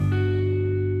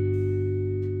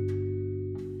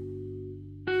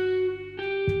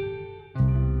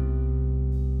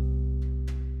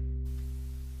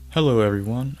Hello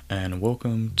everyone, and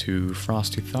welcome to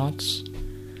Frosty Thoughts.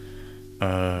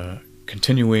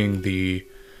 Continuing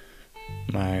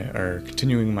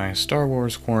my Star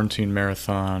Wars quarantine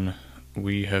marathon,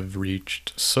 we have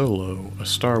reached Solo, a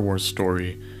Star Wars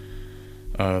story.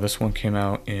 This one came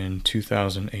out in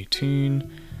 2018,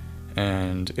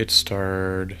 and it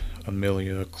starred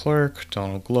Emilia Clarke,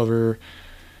 Donald Glover,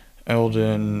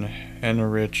 Eldon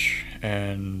Ehrenreich,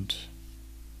 and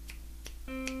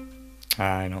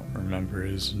I don't remember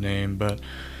his name, but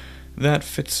that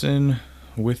fits in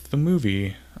with the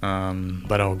movie.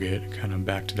 But I'll get kind of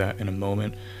back to that in a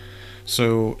moment.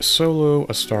 So, Solo,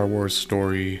 a Star Wars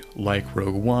story, like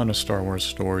Rogue One, a Star Wars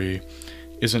story,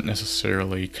 isn't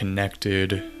necessarily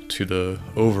connected to the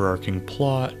overarching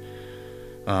plot.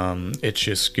 It's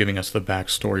just giving us the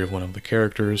backstory of one of the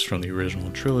characters from the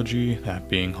original trilogy, that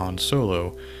being Han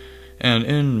Solo. And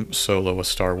in Solo, a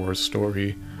Star Wars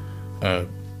story,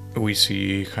 we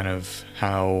see kind of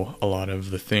how a lot of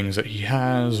the things that he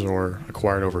has or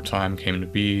acquired over time came to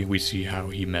be. We see how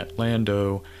he met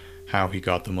Lando, how he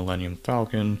got the Millennium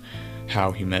Falcon,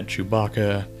 how he met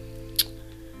Chewbacca,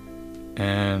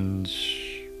 and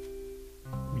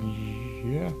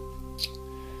yeah.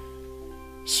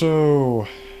 So,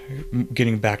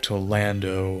 getting back to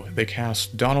Lando, they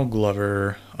cast Donald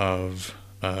Glover of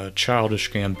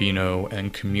Childish Gambino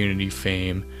and Community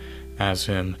fame as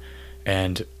him,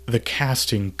 and the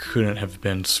casting couldn't have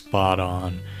been spot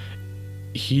on.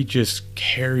 He just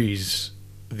carries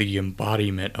the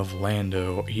embodiment of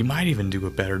Lando. He might even do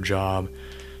a better job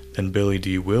than Billy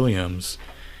Dee Williams.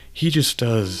 He just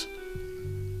does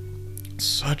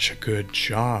such a good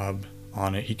job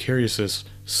on it. He carries this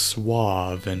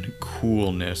suave and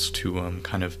coolness to him,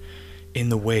 kind of in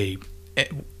the way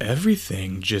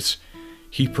everything just,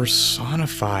 he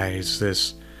personifies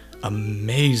this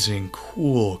amazing,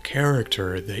 cool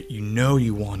character that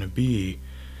you want to be.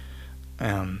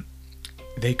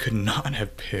 They could not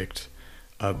have picked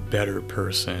a better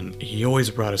person. He always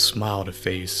brought a smile to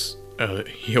face.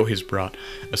 He always brought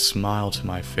a smile to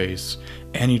my face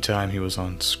anytime he was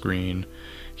on screen.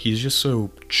 He's just so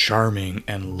charming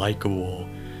and likable,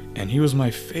 and he was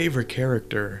my favorite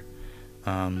character.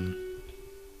 And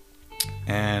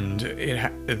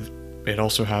it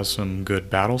also has some good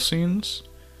battle scenes.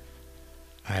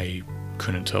 I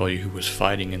couldn't tell you who was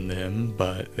fighting in them,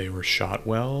 but they were shot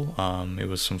well. It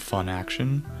was some fun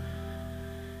action.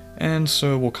 And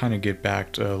so we'll kind of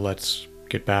let's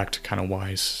get back to kind of why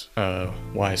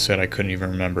I said I couldn't even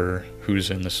remember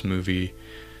who's in this movie.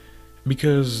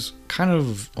 Because kind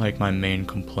of like my main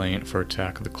complaint for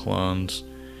Attack of the Clones,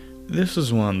 this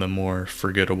is one of the more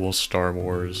forgettable Star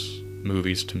Wars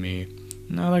movies to me.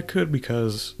 Now that could be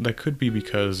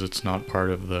because it's not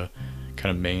part of the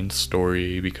kind of main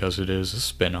story, because it is a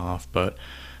spin-off, but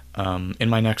in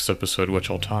my next episode,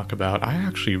 which I'll talk about, I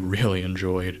actually really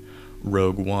enjoyed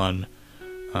Rogue One.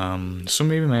 So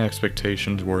maybe my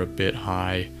expectations were a bit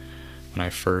high when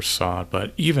I first saw it,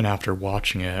 but even after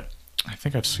watching it, I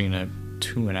think I've seen it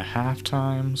 2.5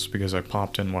 times, because I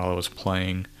popped in while I was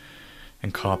playing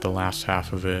and caught the last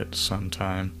half of it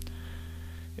sometime.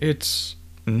 It's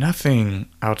nothing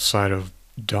outside of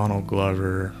Donald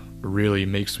Glover really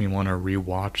makes me want to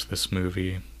rewatch this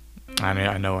movie. I mean,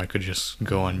 I know I could just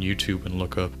go on YouTube and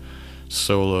look up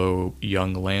Solo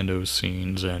young Lando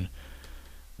scenes and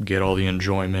get all the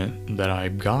enjoyment that I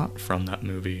got from that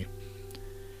movie.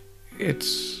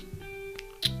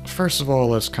 First of all,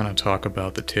 let's kind of talk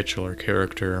about the titular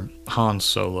character, Han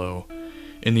Solo.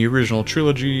 In the original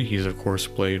trilogy, he's of course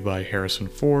played by Harrison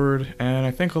Ford, and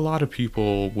I think a lot of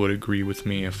people would agree with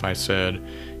me if I said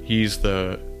he's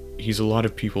a lot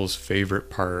of people's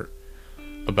favorite part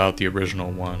about the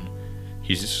original one.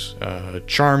 He's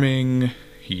charming,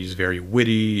 he's very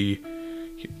witty,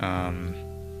 he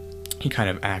kind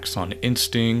of acts on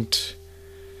instinct,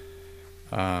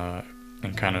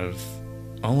 and kind of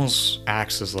almost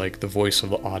acts as like the voice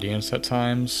of the audience at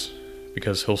times,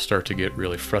 because he'll start to get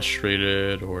really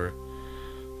frustrated, or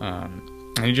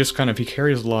and he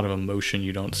carries a lot of emotion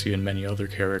you don't see in many other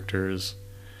characters.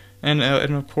 And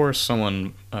of course,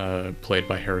 someone played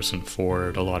by Harrison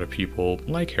Ford, a lot of people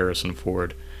like Harrison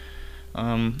Ford.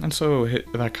 And so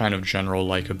that kind of general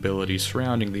likability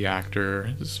surrounding the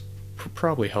actor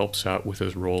probably helps out with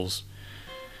his roles.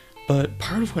 But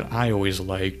part of what I always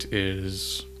liked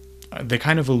is they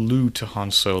kind of allude to Han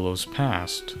Solo's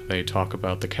past. They talk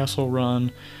about the Kessel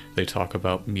Run, they talk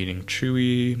about meeting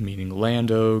Chewie, meeting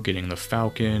Lando, getting the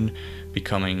Falcon,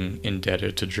 becoming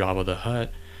indebted to Jabba the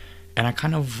Hutt. And I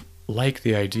kind of like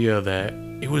the idea that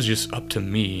it was just up to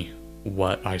me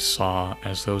what I saw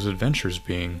as those adventures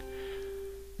being.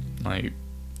 Like,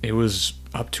 it was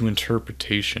up to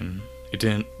interpretation.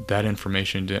 That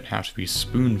information didn't have to be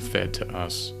spoon-fed to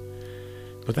us.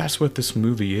 But that's what this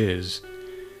movie is.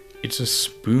 It's a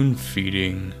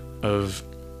spoon-feeding of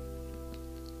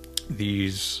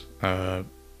these, of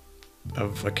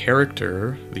a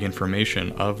character, the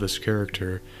information of this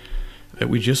character, that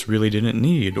we just really didn't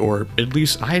need, or at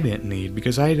least I didn't need,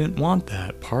 because I didn't want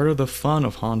that. Part of the fun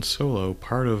of Han Solo,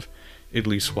 part of at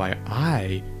least why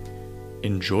I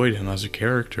enjoyed him as a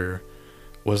character,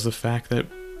 was the fact that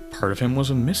part of him was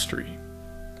a mystery.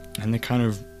 And they kind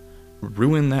of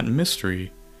ruined that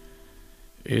mystery.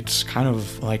 It's kind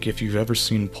of like if you've ever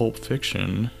seen Pulp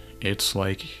Fiction, it's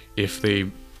like if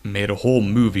they made a whole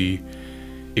movie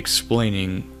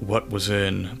explaining what was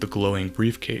in the glowing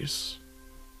briefcase.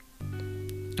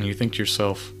 And you think to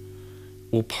yourself,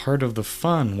 well, part of the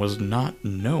fun was not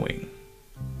knowing.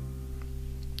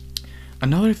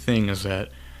 Another thing is that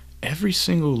every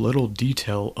single little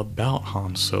detail about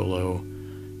Han Solo,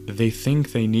 they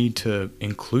think they need to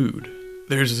include.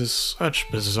 There's this such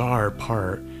bizarre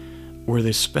part where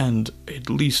they spend at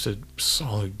least a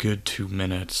solid good 2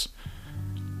 minutes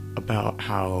about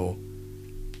how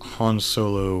Han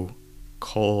Solo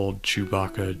called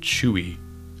Chewbacca Chewie.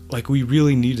 Like, we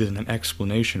really needed an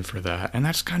explanation for that, and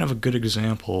that's kind of a good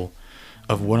example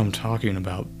of what I'm talking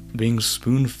about, being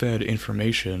spoon-fed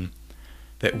information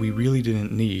that we really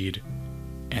didn't need,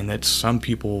 and that some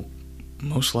people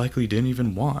most likely didn't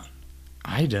even want.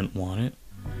 I didn't want it.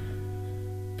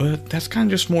 But that's kind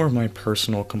of just more of my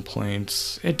personal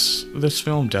complaints. This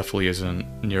film definitely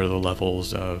isn't near the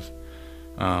levels of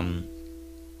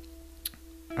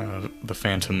The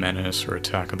Phantom Menace or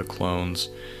Attack of the Clones.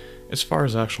 As far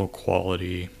as actual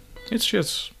quality,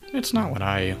 it's not what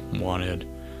I wanted.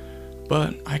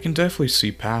 But I can definitely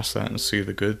see past that and see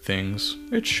the good things.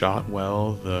 It's shot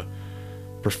well, the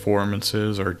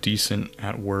performances are decent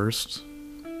at worst.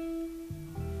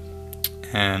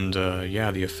 And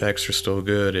yeah, the effects are still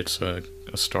good. It's a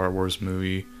Star Wars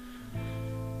movie.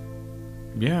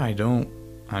 Yeah,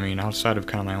 outside of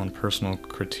kind of my own personal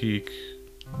critique,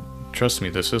 trust me,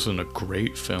 this isn't a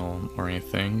great film or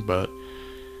anything, but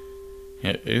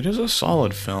it is a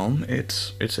solid film.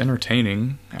 It's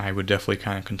entertaining. I would definitely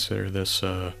kind of consider this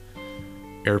a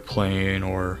airplane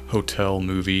or hotel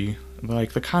movie,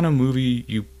 like the kind of movie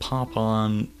you pop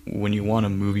on when you want a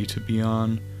movie to be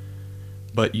on,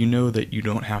 but you know that you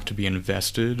don't have to be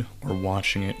invested or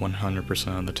watching it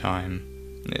 100% of the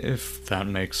time, if that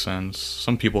makes sense.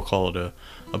 Some people call it a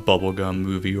bubblegum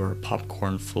movie or a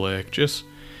popcorn flick, just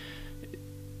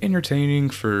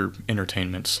entertaining for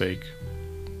entertainment's sake.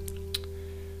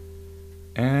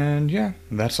 And yeah,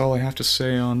 that's all I have to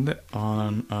say on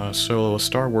Solo: A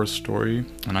Star Wars Story,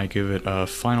 and I give it a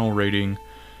final rating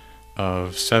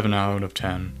of 7 out of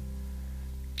 10.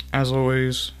 As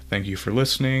always, thank you for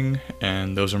listening,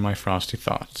 and those are my frosty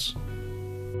thoughts.